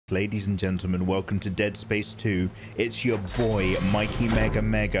Ladies and gentlemen, welcome to Dead Space 2. It's your boy,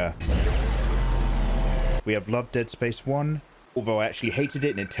 Mikeymegamega. We have loved Dead Space 1, although I actually hated it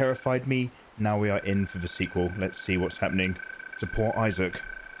and it terrified me. Now we are in for the sequel. Let's see what's happening to poor Isaac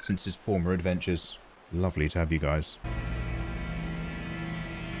since his former adventures. Lovely to have you guys.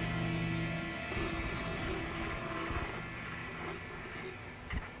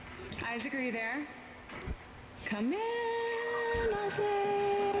 Isaac, are you there? Come in, Isaac.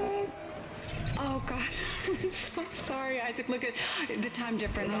 Oh, God. I'm so sorry, Isaac. Look at the time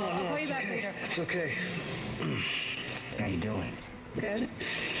difference. I'll call you back later. It's okay. How you doing? Good.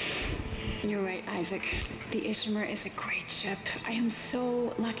 You're right, Isaac. The Ishimar is a great ship. I am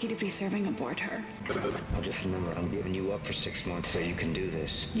so lucky to be serving aboard her. I'll just remember, I'm giving you up for 6 months so you can do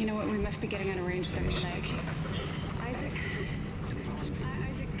this. You know what? We must be getting on a range with every leg. Isaac.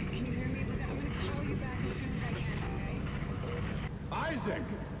 Isaac, can you hear me? Look, I'm going to call you back as soon as I can, okay? Isaac!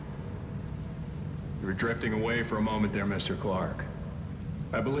 You were drifting away for a moment there, Mr. Clarke.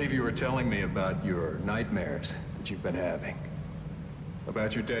 I believe you were telling me about your nightmares that you've been having.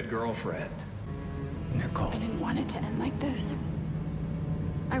 About your dead girlfriend. Nicole. I didn't want it to end like this.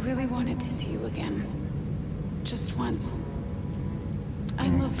 I really wanted to see you again. Just once. I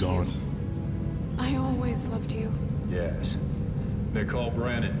loved you. I always loved you. Yes. Nicole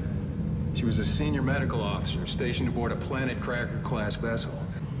Brennan. She was a senior medical officer stationed aboard a Planet Cracker-class vessel.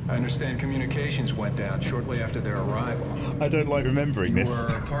 I understand communications went down shortly after their arrival. I don't like remembering this. You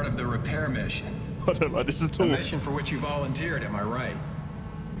were part of the repair mission. I don't like this at all. A mission for which you volunteered, am I right?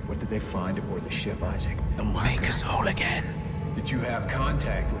 What did they find aboard the ship, Isaac? The marker. Make us whole again. Did you have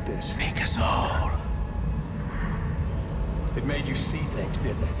contact with this? Make us whole. It made you see things,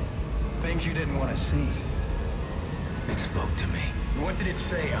 didn't it? Things you didn't want to see. It spoke to me. And what did it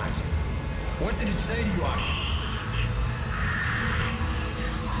say, Isaac? What did it say to you, Isaac?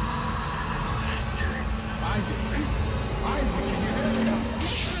 Isaac, can you hear me?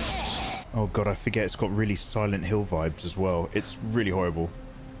 Oh god, I forget it's got really Silent Hill vibes as well. It's really horrible.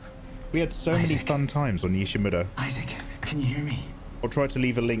 We had so many fun times on Yoshimuda. Isaac, can you hear me? I'll try to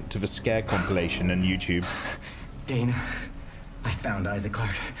leave a link to the Scare compilation on YouTube. Dana, I found Isaac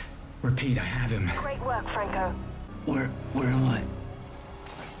Clarke. Repeat, I have him. Great work, Franco. Where am I?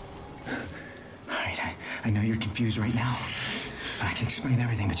 Alright, I know you're confused right now. I can explain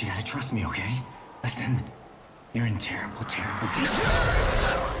everything, but you gotta trust me, okay? Listen, you're in terrible danger.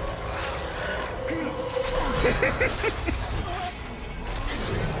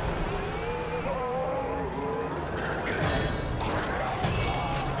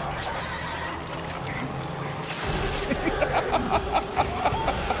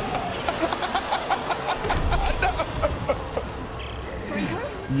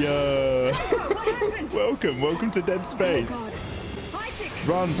 Yeah. Welcome to Dead Space.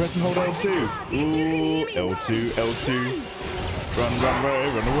 Run, press and hold L2. Ooh, L2, L2. Run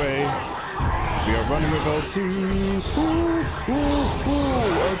away. We are running with L2.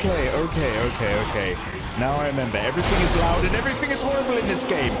 Okay. Now I remember. Everything is loud and everything is horrible in this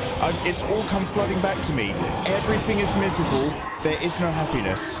game. It's all come flooding back to me. Everything is miserable. There is no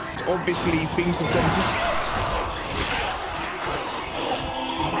happiness. Obviously, things have gone to...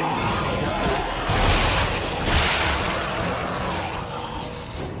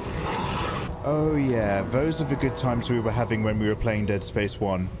 Oh yeah, those are the good times we were having when we were playing Dead Space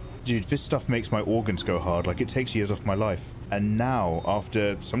 1. Dude, this stuff makes my organs go hard, like it takes years off my life. And now,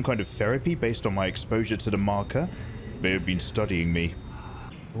 after some kind of therapy based on my exposure to the marker, they have been studying me.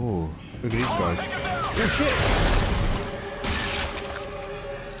 Oh, look at these guys.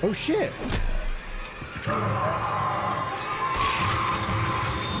 Oh shit!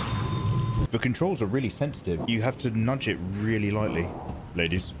 The controls are really sensitive. You have to nudge it really lightly,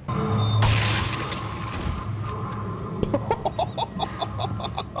 ladies.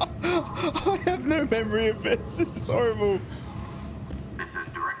 I have no memory of this. This is horrible. This is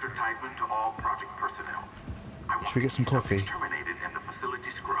Director Teichman to all project personnel. Should we get some coffee? Terminated and the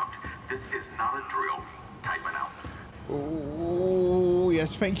facility scrubbed. This is not a drill. Teichman out. Oh,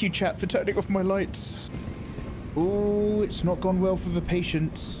 yes. Thank you, chat, for turning off my lights. Oh, it's not gone well for the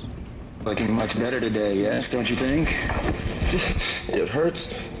patients. Looking much better today, yes, don't you think? It hurts.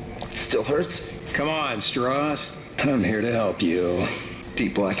 It still hurts. Come on, Strauss. I'm here to help you.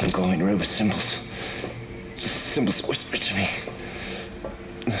 Deep black and glowing red with symbols. Symbols whisper to me.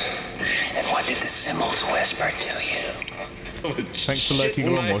 And what did the symbols whisper to you? Thanks for lurking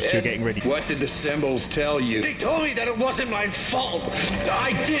along whilst you're getting ready. What did the symbols tell you? They told me that it wasn't my fault.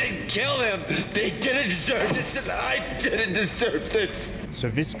 I didn't kill him. They didn't deserve this, and I didn't deserve this. So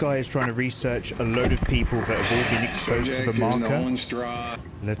this guy is trying to research a load of people that have all been exposed to the marker.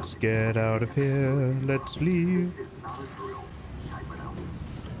 Let's get out of here. Let's leave.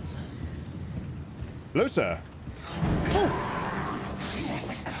 Hello, sir. Oh.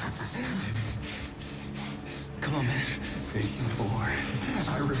 Come on, man. Patient 4.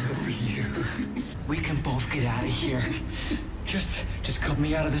 I remember you. We can both get out of here. Just cut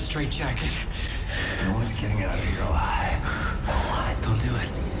me out of the straitjacket. No one's getting out of here alive. Don't do it.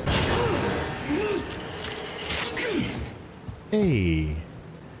 Hey.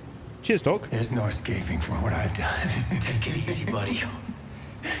 Cheers, Doc. There's no escaping from what I've done. Take it easy, buddy.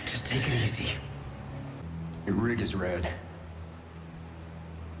 Just take it easy. Your rig is red.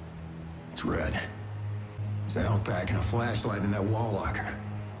 It's red. There's a health pack and a flashlight in that wall locker.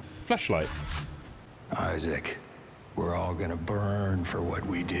 Flashlight. Isaac, we're all gonna burn for what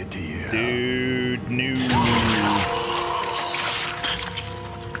we did to you. Dude, no.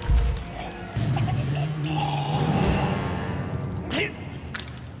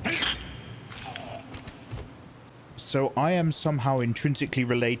 So I am somehow intrinsically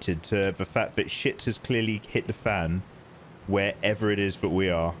related to the fact that shit has clearly hit the fan wherever it is that we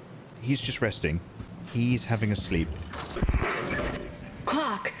are. He's just resting. He's having a sleep.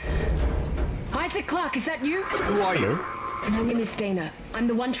 Clarke! Isaac Clarke, is that you? Who are you? My name is Dana. I'm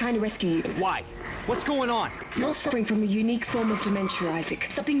the one trying to rescue you. Why? What's going on? You're suffering from a unique form of dementia, Isaac.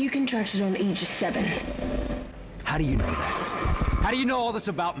 Something you contracted on Aegis 7. How do you know that? How do you know all this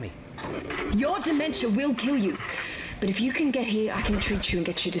about me? Your dementia will kill you. But if you can get here, I can treat you and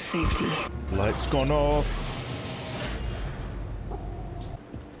get you to safety. Lights gone off.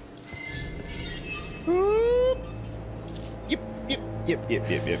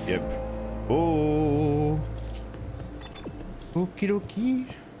 Yep. Oh. Okie dokie.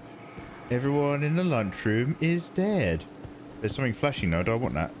 Everyone in the lunchroom is dead. There's something flashing now. Do I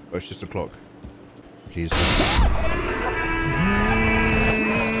want that? Oh, it's just a clock. Please.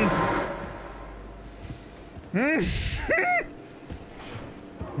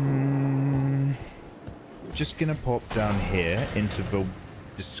 Just gonna pop down here into the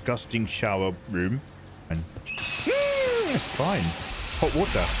disgusting shower room and it's fine. Hot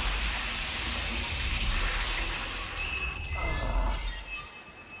water.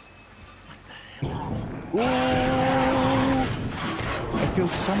 Ooh. I feel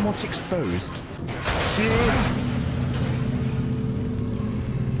somewhat exposed.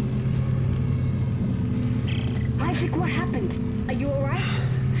 Isaac, what happened? Are you alright?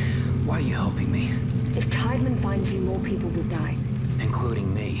 Why are you helping me? If Tideman finds you, more people will die.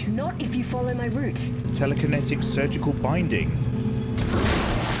 Including me. Not if you follow my route. Telekinetic surgical binding.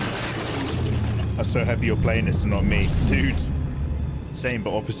 I'm so happy you're playing this and not me. Dude. Same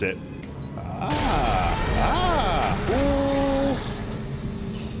but opposite. Ooh.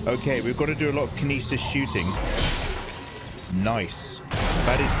 Okay, we've got to do a lot of kinesis shooting. Nice.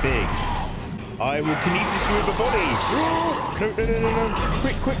 That is big. I will kinesis you with the body. No.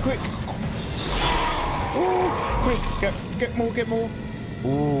 Quick. Oh, quick. Get more.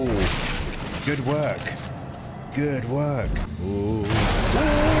 Oh, good work. Ooh.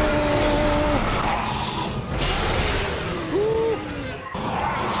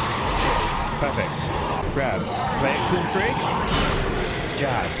 Perfect. Grab. Play it cool trick.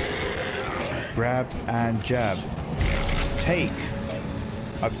 Jab. Grab and jab. Take.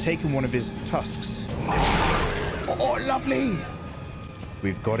 I've taken one of his tusks. Oh, lovely.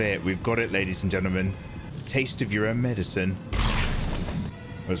 We've got it, ladies and gentlemen. Taste of your own medicine.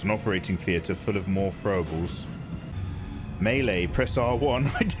 There's an operating theatre full of more throwables. Melee, press R1.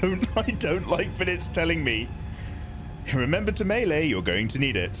 I don't like that it's telling me. Remember to melee, you're going to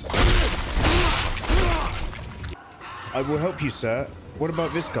need it. I will help you, sir. What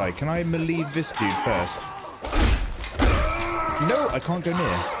about this guy? Can I melee this dude first? No, I can't go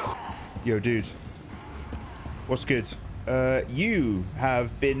near. Yo, dude. What's good? You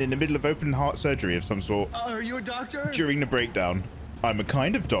have been in the middle of open heart surgery of some sort. Are you a doctor? During the breakdown. I'm a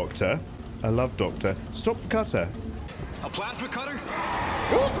kind of doctor. I love doctor. Stop the cutter. A plasma cutter?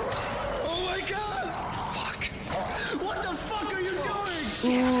 Oh, Oh my god! Fuck! What the fuck are you doing?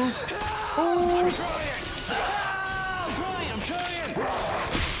 oh. I'm trying!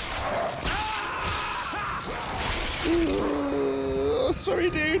 Sorry,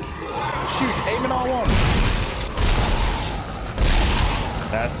 dude. Shoot, aim an R1.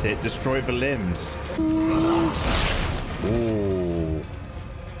 That's it. Destroy the limbs. Oh.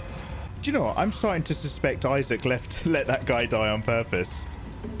 Do you know what? I'm starting to suspect Isaac let that guy die on purpose.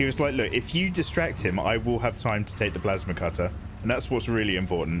 He was like, look, if you distract him, I will have time to take the plasma cutter. And that's what's really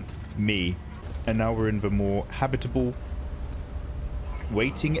important. Me. And now we're in the more habitable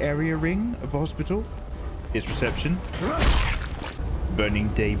waiting area ring of a hospital. It's reception. Burning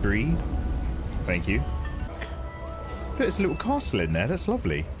debris. Thank you. Look, there's a little castle in there. That's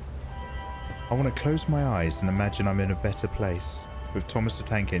lovely. I want to close my eyes and imagine I'm in a better place with Thomas the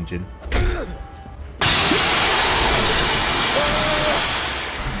Tank Engine.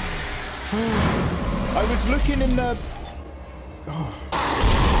 I was looking in the... Oh.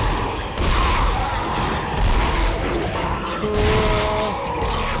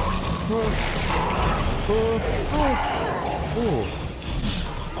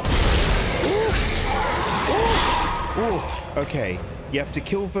 Okay, you have to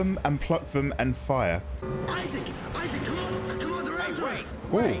kill them and pluck them and fire. Isaac, come on, they're after us.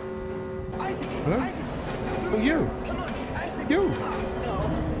 Wait. Isaac, hello? Isaac. Oh, you. Come on, Isaac. You.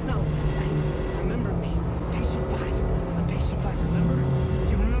 No, Isaac, remember me. Patient 5. I'm patient 5, remember?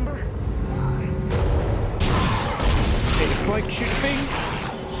 You remember? Take a spike, shoot a thing.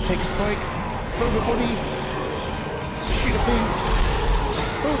 Take a spike, throw the body, shoot a thing.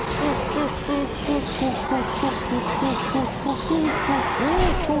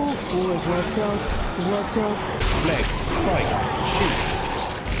 There's last crowd. Leg, spike, shoot.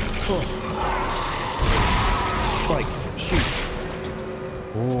 Spike, shoot.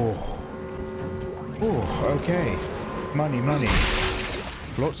 Oh, okay. Money.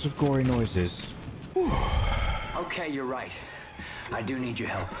 Lots of gory noises. Okay, you're right. I do need your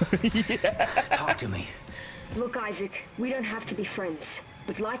help. Yeah. Talk to me. Look, Isaac, we don't have to be friends.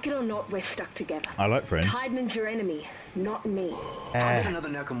 But like it or not, we're stuck together. I like friends. Tideman's your enemy, not me. How did another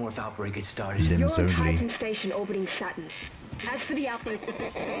Necromorph outbreak get started? You're Limbs on only. Titan Station orbiting Saturn. As for the outbreak...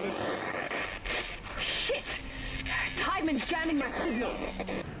 Shit! Tideman's jamming my signal.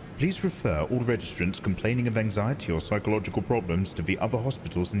 Please refer all registrants complaining of anxiety or psychological problems to the other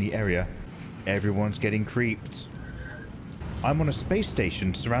hospitals in the area. Everyone's getting creeped. I'm on a space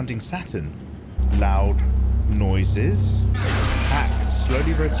station surrounding Saturn. Loud noises. Hack.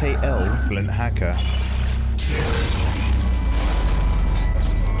 Slowly rotate L. Glint hacker.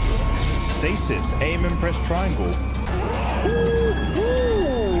 Stasis. Aim and press triangle.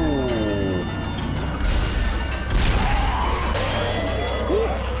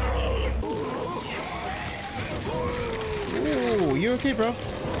 Ooh, you okay, bro?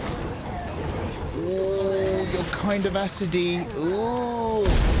 Oh, you're kind of acidy. Ooh.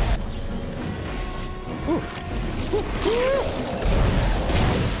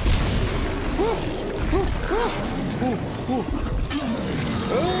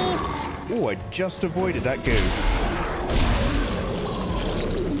 Oh, I just avoided that goo.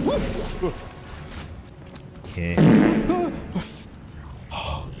 Okay.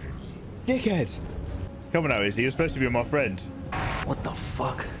 Dickhead. Come on now, Izzy. You're supposed to be my friend. What the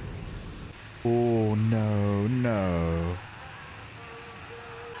fuck? Oh, no.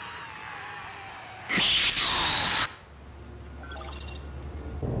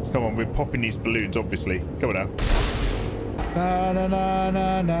 Come on, we're popping these balloons, obviously. Come on now. Na na na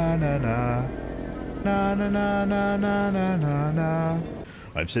na na na na. Na na na na na na na na.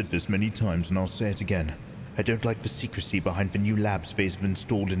 I've said this many times and I'll say it again. I don't like the secrecy behind the new labs they've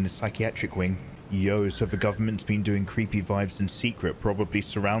installed in the psychiatric wing. Yo, so the government's been doing creepy vibes in secret, probably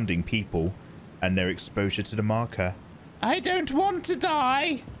surrounding people and their exposure to the marker. I don't want to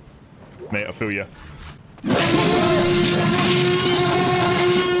die. Mate, I feel ya.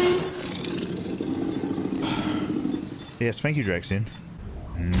 Yes, thank you, Drexian.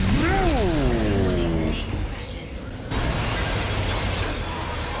 No!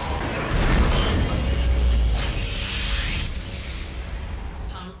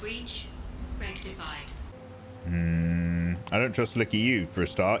 Hull breach rectified. I don't trust look at you for a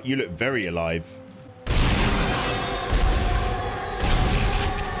start. You look very alive.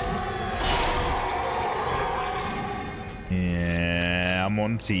 Yeah, I'm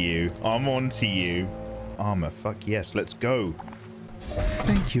onto you. Armor, fuck yes, let's go.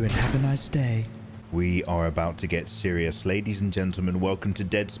 Thank you and have a nice day. We are about to get serious. Ladies and gentlemen, welcome to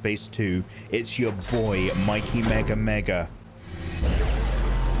Dead Space 2. It's your boy, Mikeymegamega.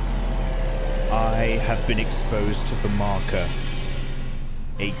 I have been exposed to the marker.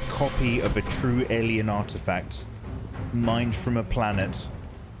 A copy of a true alien artifact, mined from a planet,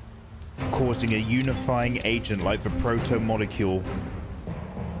 causing a unifying agent like the proto-molecule,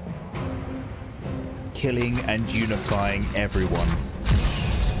 killing and unifying everyone.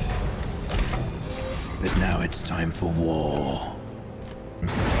 But now it's time for war.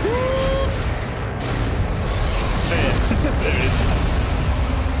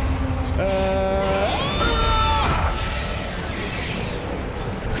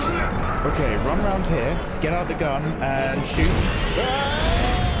 Okay, run around here, get out the gun and shoot.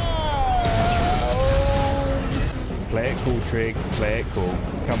 Play it cool, Trig. Play it cool.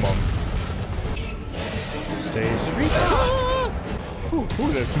 Come on. Stay. Ooh,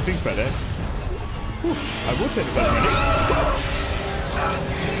 there's some things back there. Ooh, I will take the gun ready.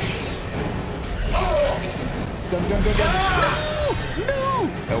 Gun. No!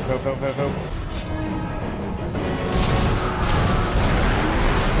 Help.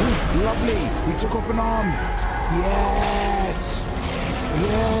 Ooh, lovely. We took off an arm. Yes.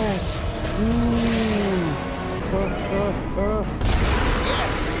 Ooh.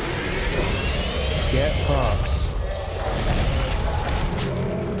 Yes. Get fucked.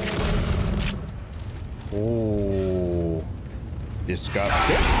 Oh,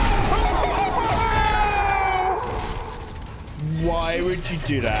 disgusting. Why would you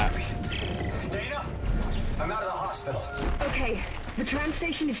do that? Dana, I'm out of the hospital. Okay, the tram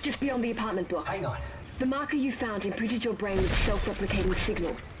station is just beyond the apartment block. Hang on. The marker you found imprinted your brain with self-replicating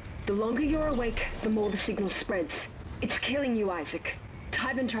signal. The longer you're awake, the more the signal spreads. It's killing you, Isaac.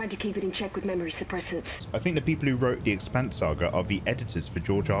 Tywin tried to keep it in check with memory suppressants. I think the people who wrote the Expanse saga are the editors for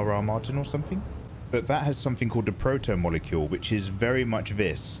George R.R. Martin or something. But that has something called a proto-molecule, which is very much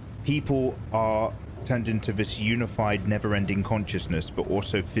this. People are turned into this unified, never-ending consciousness, but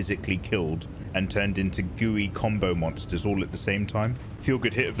also physically killed and turned into gooey combo monsters all at the same time. Feel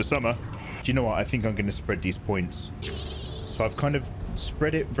good hit of the summer. Do you know what? I think I'm going to spread these points. So I've kind of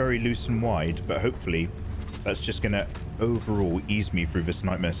spread it very loose and wide, but hopefully that's just going to overall ease me through this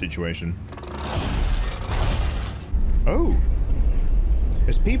nightmare situation. Oh,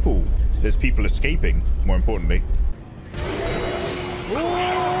 there's people. There's people escaping, more importantly.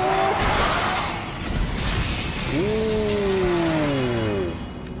 Ooh.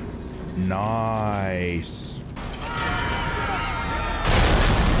 Nice.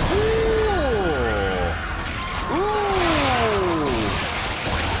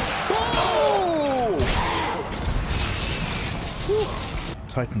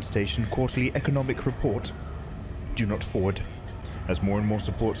 Titan Station Quarterly Economic Report. Do not forward. As more and more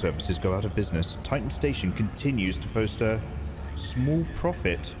support services go out of business, Titan Station continues to post a small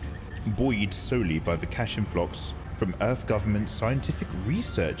profit, buoyed solely by the cash influx from Earth government scientific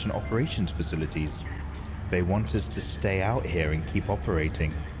research and operations facilities. They want us to stay out here and keep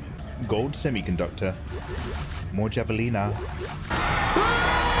operating. Gold semiconductor. More javelina.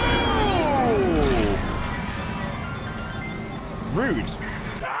 Oh! Rude.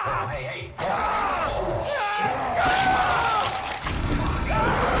 Hey.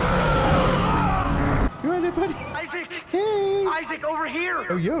 You all right, buddy? Isaac! Hey! Isaac, over here!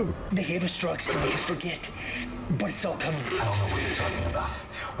 Oh, yo. They gave us drugs to make us forget, but it's all coming. I don't know what you're talking about.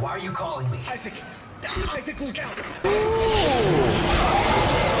 Why are you calling me? Isaac, look out!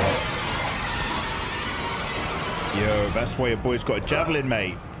 Yo, that's why your boy's got a javelin,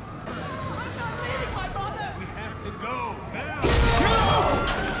 mate.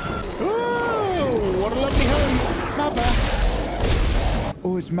 Oh, what a lovely home, mother.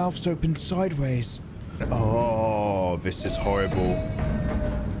 Oh, his mouth's open sideways. Oh, this is horrible.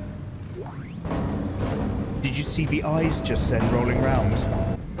 Did you see the eyes just then rolling round?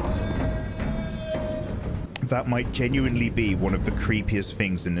 That might genuinely be one of the creepiest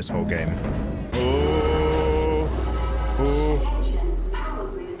things in this whole game. Oh.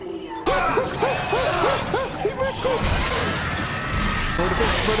 Throw the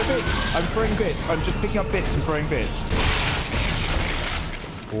bits. I'm throwing bits. I'm just picking up bits and throwing bits.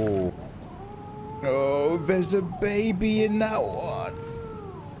 Oh. Oh, there's a baby in that one.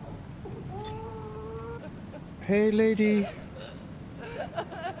 Hey, lady.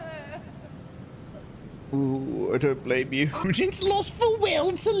 Ooh, I don't blame you. She's lost the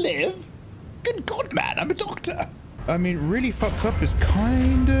will to live. Good God, man, I'm a doctor. I mean, really fucked up is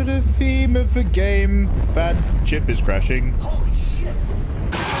kind of the theme of the game. That ship is crashing. Holy shit!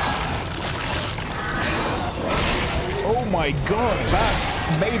 Oh my God, that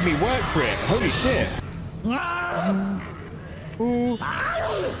made me work for it. Holy shit. Ooh.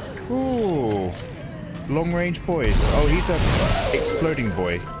 Ooh. Long range boys. Oh, he's a exploding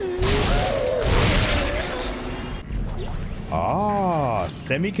boy. Ah,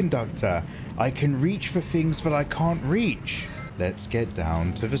 semiconductor. I can reach for things that I can't reach. Let's get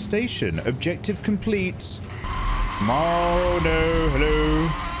down to the station. Objective complete. Oh no, hello.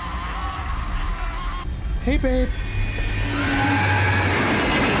 Hey, babe.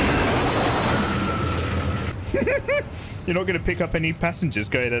 You're not going to pick up any passengers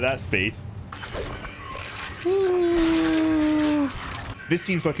going at that speed. This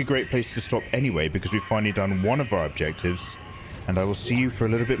seems like a great place to stop anyway, because we've finally done one of our objectives, and I will see you for a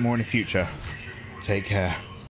little bit more in the future. Take care.